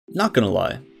Not gonna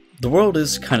lie, the world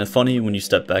is kinda funny when you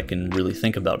step back and really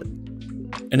think about it.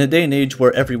 In a day and age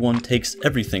where everyone takes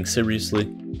everything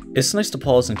seriously, it's nice to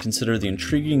pause and consider the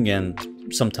intriguing and,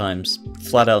 sometimes,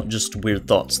 flat out just weird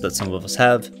thoughts that some of us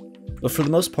have, but for the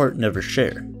most part never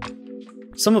share.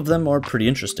 Some of them are pretty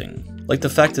interesting, like the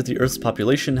fact that the Earth's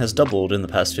population has doubled in the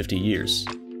past 50 years,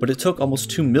 but it took almost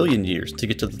 2 million years to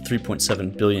get to the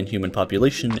 3.7 billion human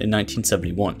population in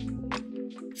 1971.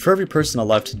 For every person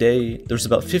alive today, there's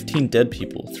about 15 dead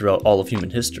people throughout all of human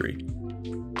history.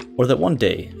 Or that one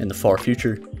day, in the far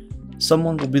future,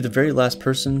 someone will be the very last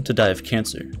person to die of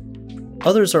cancer.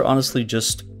 Others are honestly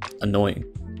just annoying.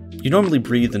 You normally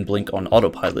breathe and blink on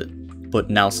autopilot, but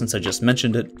now since I just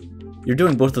mentioned it, you're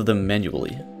doing both of them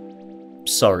manually.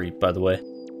 Sorry, by the way.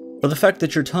 Or the fact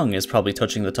that your tongue is probably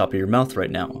touching the top of your mouth right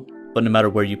now, but no matter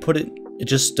where you put it, it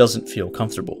just doesn't feel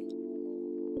comfortable.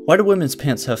 Why do women's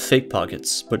pants have fake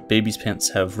pockets, but babies' pants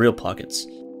have real pockets?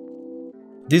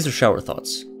 These are shower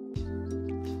thoughts.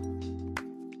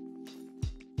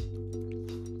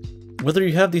 Whether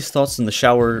you have these thoughts in the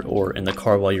shower, or in the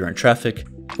car while you're in traffic,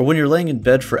 or when you're laying in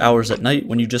bed for hours at night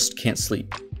when you just can't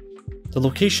sleep, the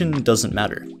location doesn't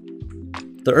matter.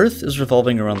 The Earth is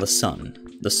revolving around the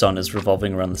Sun is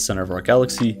revolving around the center of our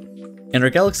galaxy, and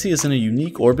our galaxy is in a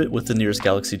unique orbit with the nearest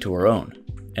galaxy to our own,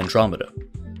 Andromeda.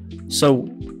 So,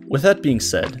 with that being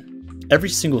said, every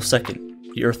single second,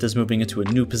 the Earth is moving into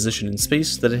a new position in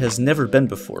space that it has never been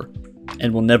before,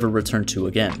 and will never return to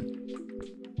again.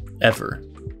 Ever.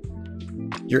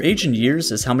 Your age in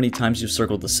years is how many times you've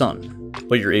circled the Sun,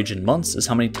 but your age in months is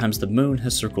how many times the Moon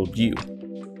has circled you.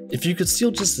 If you could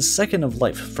steal just a second of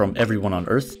life from everyone on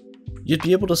Earth, you'd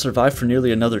be able to survive for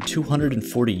nearly another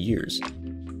 240 years.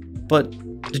 But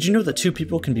did you know that two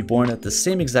people can be born at the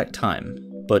same exact time,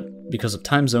 but because of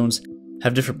time zones,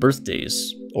 have different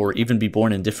birthdays, or even be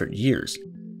born in different years?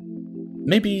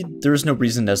 Maybe there is no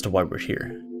reason as to why we're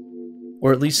here.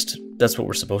 Or at least, that's what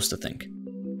we're supposed to think.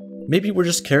 Maybe we're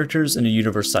just characters in a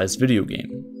universe-sized video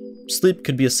game. Sleep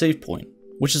could be a save point,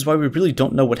 which is why we really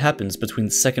don't know what happens between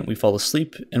the second we fall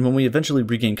asleep and when we eventually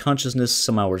regain consciousness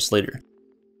some hours later.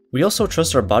 We also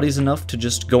trust our bodies enough to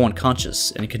just go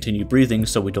unconscious and continue breathing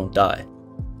so we don't die.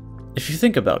 If you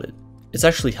think about it, it's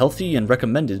actually healthy and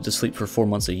recommended to sleep for 4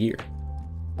 months a year.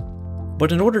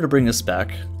 But in order to bring us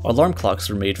back, alarm clocks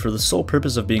were made for the sole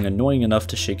purpose of being annoying enough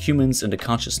to shake humans into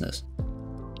consciousness.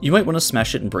 You might want to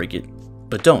smash it and break it,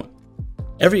 but don't.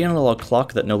 Every analog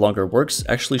clock that no longer works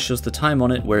actually shows the time on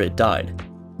it where it died.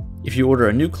 If you order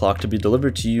a new clock to be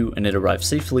delivered to you and it arrives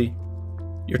safely,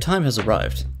 your time has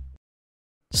arrived.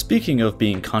 Speaking of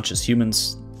being conscious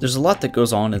humans, there's a lot that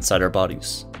goes on inside our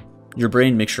bodies. Your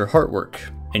brain makes your heart work,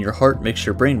 and your heart makes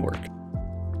your brain work.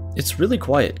 It's really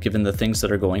quiet given the things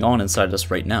that are going on inside us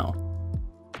right now.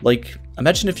 Like,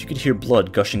 imagine if you could hear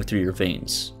blood gushing through your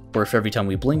veins, or if every time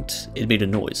we blinked, it made a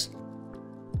noise.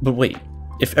 But wait,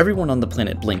 if everyone on the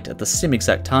planet blinked at the same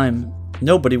exact time,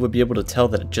 nobody would be able to tell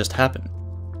that it just happened.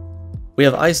 We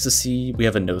have eyes to see, we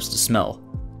have a nose to smell.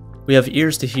 We have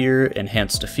ears to hear and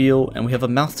hands to feel, and we have a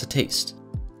mouth to taste.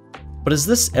 But is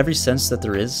this every sense that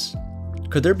there is?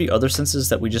 Could there be other senses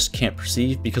that we just can't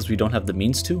perceive because we don't have the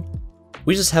means to?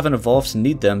 We just haven't evolved to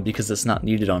need them because it's not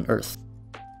needed on Earth.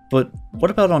 But what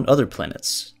about on other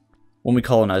planets? When we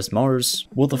colonize Mars,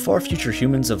 will the far future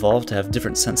humans evolve to have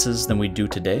different senses than we do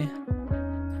today?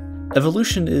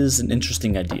 Evolution is an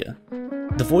interesting idea.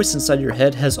 The voice inside your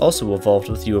head has also evolved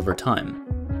with you over time.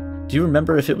 Do you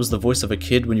remember if it was the voice of a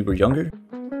kid when you were younger?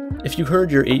 If you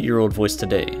heard your 8-year-old voice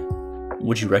today,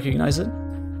 would you recognize it?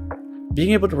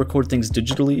 Being able to record things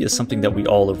digitally is something that we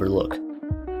all overlook.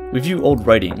 We view old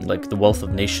writing like the Wealth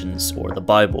of Nations, or the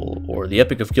Bible, or the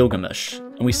Epic of Gilgamesh,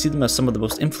 and we see them as some of the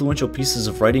most influential pieces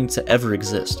of writing to ever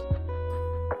exist.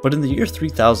 But in the year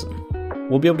 3000,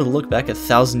 we'll be able to look back at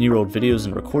 1,000-year-old videos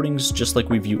and recordings just like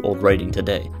we view old writing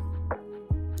today.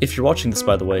 If you're watching this,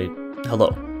 by the way, hello.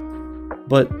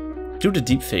 But due to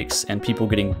deepfakes and people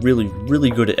getting really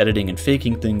good at editing and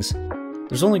faking things,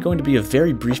 there's only going to be a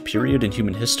very brief period in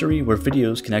human history where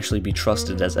videos can actually be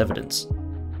trusted as evidence.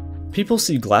 People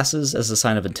see glasses as a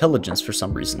sign of intelligence for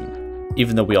some reason,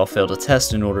 even though we all failed a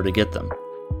test in order to get them.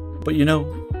 But you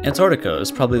know, Antarctica is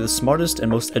probably the smartest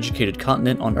and most educated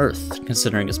continent on Earth,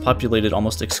 considering it's populated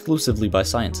almost exclusively by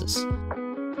scientists.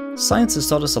 Science has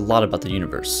taught us a lot about the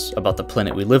universe, about the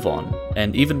planet we live on,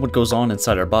 and even what goes on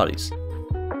inside our bodies.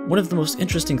 One of the most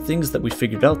interesting things that we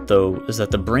figured out, though, is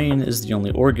that the brain is the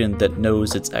only organ that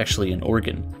knows it's actually an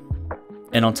organ.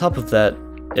 And on top of that,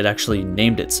 it actually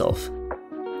named itself.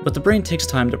 But the brain takes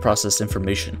time to process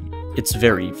information. It's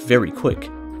very quick,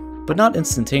 but not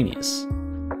instantaneous.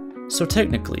 So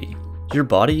technically, Your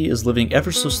body is living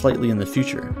ever so slightly in the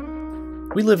future.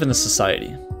 We live in a society,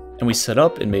 and we set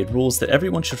up and made rules that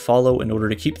everyone should follow in order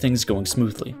to keep things going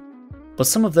smoothly. But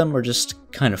some of them are just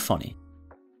kind of funny.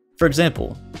 For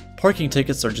example, parking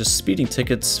tickets are just speeding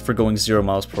tickets for going 0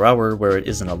 miles per hour where it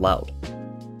isn't allowed.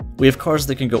 We have cars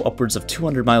that can go upwards of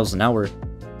 200 miles an hour,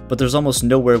 but there's almost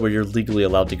nowhere where you're legally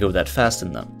allowed to go that fast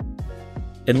in them.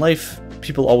 In life,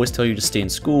 people always tell you to stay in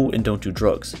school and don't do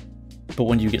drugs. But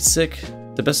when you get sick,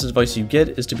 the best advice you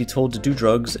get is to be told to do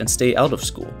drugs and stay out of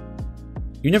school.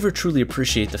 You never truly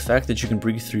appreciate the fact that you can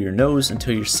breathe through your nose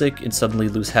until you're sick and suddenly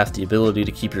lose half the ability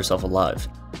to keep yourself alive.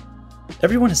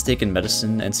 Everyone has taken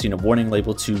medicine and seen a warning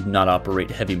label to not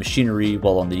operate heavy machinery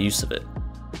while on the use of it.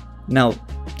 Now,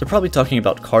 they're probably talking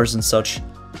about cars and such,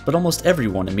 but almost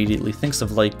everyone immediately thinks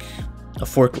of like a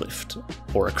forklift,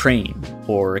 or a crane,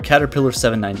 or a Caterpillar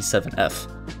 797F.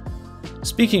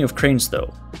 Speaking of cranes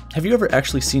though, have you ever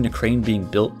actually seen a crane being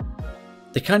built?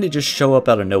 They kinda just show up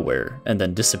out of nowhere and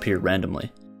then disappear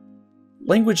randomly.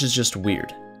 Language is just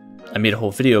weird. I made a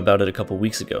whole video about it a couple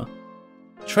weeks ago.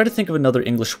 Try to think of another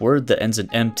English word that ends in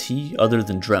MT other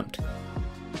than dreamt.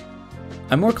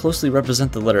 I more closely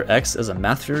represent the letter X as a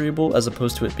math variable as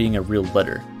opposed to it being a real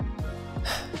letter.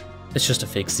 It's just a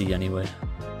fake Z anyway.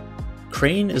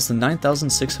 Crane is the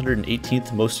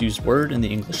 9,618th most used word in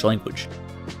the English language.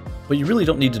 But you really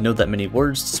don't need to know that many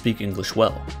words to speak English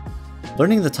well.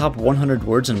 Learning the top 100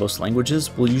 words in most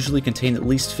languages will usually contain at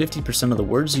least 50% of the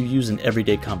words you use in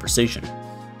everyday conversation.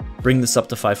 Bring this up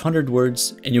to 500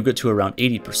 words, and you'll get to around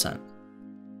 80%.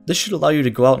 This should allow you to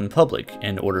go out in public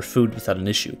and order food without an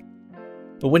issue.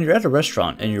 But when you're at a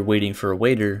restaurant and you're waiting for a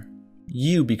waiter,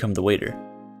 you become the waiter.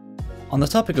 On the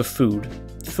topic of food,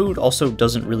 food also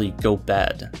doesn't really go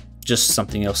bad, just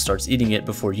something else starts eating it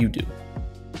before you do.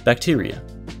 Bacteria.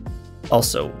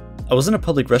 Also, I was in a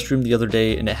public restroom the other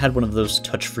day and it had one of those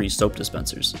touch-free soap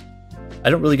dispensers. I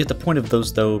don't really get the point of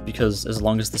those though, because as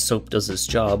long as the soap does its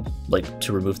job, like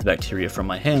to remove the bacteria from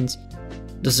my hands,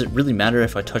 does it really matter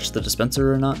if I touch the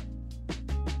dispenser or not?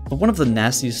 But one of the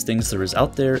nastiest things there is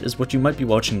out there is what you might be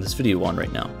watching this video on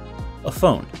right now. A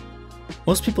phone.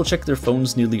 Most people check their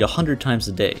phones nearly 100 times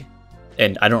a day,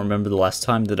 and I don't remember the last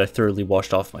time that I thoroughly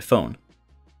washed off my phone.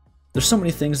 There's so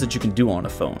many things that you can do on a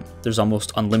phone, there's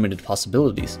almost unlimited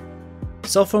possibilities.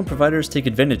 Cell phone providers take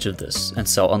advantage of this and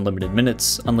sell unlimited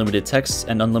minutes, unlimited texts,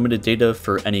 and unlimited data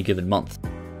for any given month.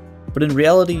 But in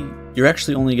reality, you're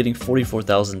actually only getting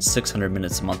 44,600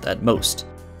 minutes a month at most.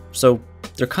 So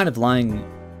they're kind of lying,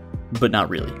 but not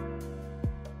really.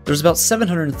 There's about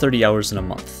 730 hours in a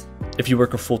month. If you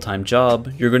work a full-time job,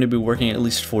 you're going to be working at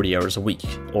least 40 hours a week,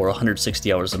 or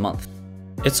 160 hours a month.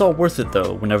 It's all worth it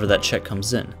though whenever that check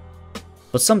comes in.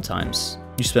 But sometimes,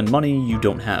 you spend money you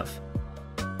don't have.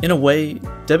 In a way,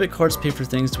 debit cards pay for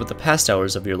things with the past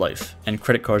hours of your life, and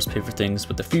credit cards pay for things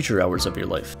with the future hours of your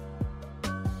life.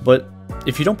 But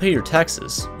if you don't pay your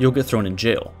taxes, you'll get thrown in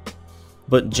jail.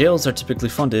 But jails are typically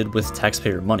funded with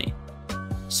taxpayer money.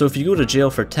 So if you go to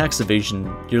jail for tax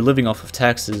evasion, you're living off of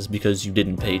taxes because you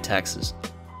didn't pay taxes.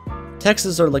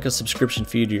 Taxes are like a subscription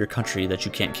fee to your country that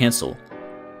you can't cancel,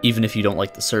 even if you don't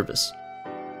like the service.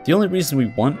 The only reason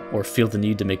we want or feel the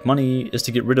need to make money is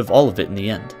to get rid of all of it in the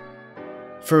end.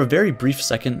 For a very brief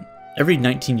second, every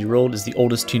 19-year-old is the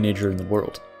oldest teenager in the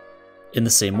world. In the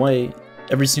same way,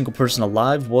 every single person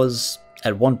alive was,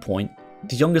 at one point,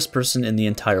 the youngest person in the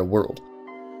entire world.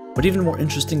 But even more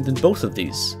interesting than both of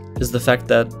these is the fact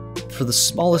that, for the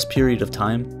smallest period of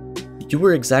time, you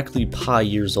were exactly pi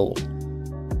years old.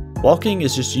 Walking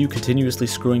is just you continuously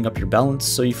screwing up your balance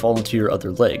so you fall into your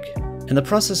other leg, and the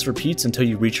process repeats until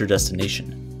you reach your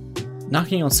destination.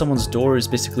 Knocking on someone's door is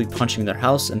basically punching their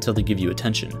house until they give you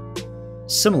attention.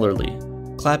 Similarly,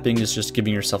 clapping is just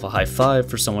giving yourself a high five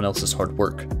for someone else's hard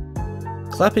work.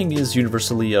 Clapping is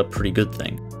universally a pretty good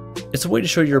thing. It's a way to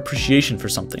show your appreciation for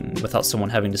something without someone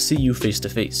having to see you face to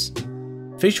face.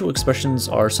 Facial expressions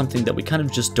are something that we kind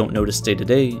of just don't notice day to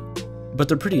day, but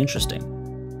they're pretty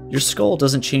interesting. Your skull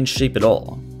doesn't change shape at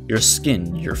all. Your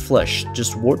skin, your flesh,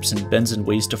 just warps and bends in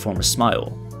ways to form a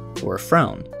smile, or a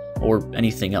frown, or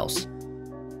anything else.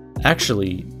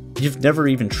 Actually, you've never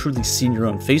even truly seen your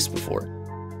own face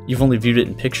before. You've only viewed it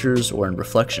in pictures or in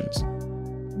reflections.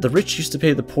 The rich used to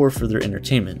pay the poor for their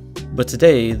entertainment, but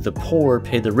today, the poor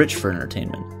pay the rich for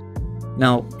entertainment.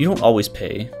 Now, you don't always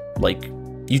pay, like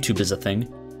YouTube is a thing,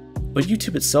 but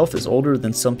YouTube itself is older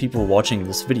than some people watching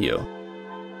this video.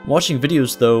 Watching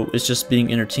videos, though, is just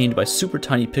being entertained by super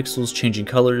tiny pixels changing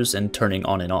colors and turning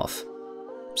on and off.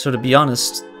 So to be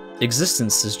honest,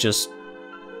 existence is just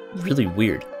really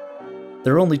weird.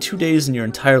 There are only 2 days in your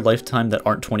entire lifetime that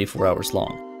aren't 24 hours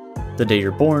long. The day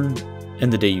you're born,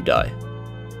 and the day you die.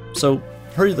 So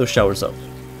hurry those showers up.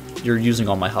 You're using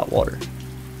all my hot water.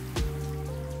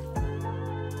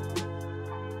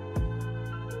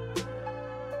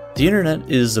 The internet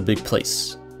is a big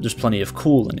place. There's plenty of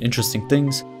cool and interesting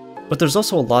things, but there's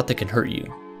also a lot that can hurt you.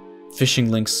 Phishing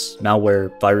links,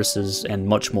 malware, viruses, and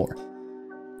much more.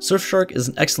 Surfshark is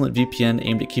an excellent VPN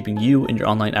aimed at keeping you and your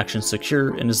online actions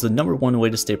secure and is the #1 way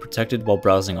to stay protected while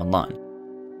browsing online.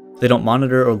 They don't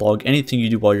monitor or log anything you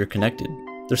do while you're connected.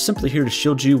 They're simply here to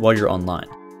shield you while you're online.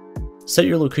 Set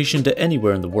your location to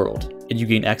anywhere in the world, and you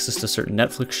gain access to certain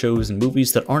Netflix shows and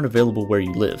movies that aren't available where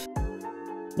you live.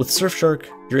 With Surfshark,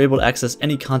 you're able to access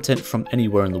any content from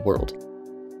anywhere in the world.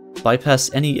 Bypass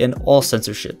any and all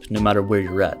censorship, no matter where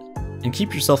you're at, and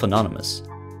keep yourself anonymous.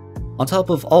 On top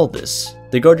of all this,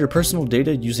 they guard your personal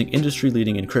data using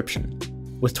industry-leading encryption.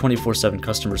 With 24/7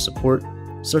 customer support,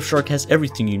 Surfshark has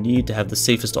everything you need to have the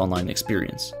safest online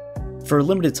experience. For a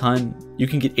limited time, you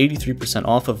can get 83%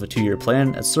 off of a 2-year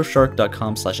plan at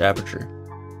surfshark.com/aperture.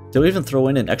 They'll even throw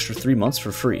in an extra 3 months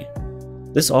for free.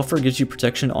 This offer gives you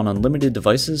protection on unlimited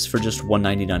devices for just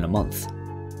 $199 a month.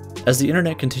 As the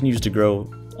internet continues to grow,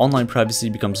 online privacy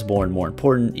becomes more and more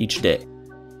important each day.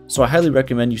 So I highly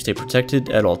recommend you stay protected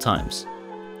at all times.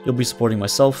 You'll be supporting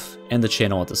myself and the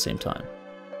channel at the same time.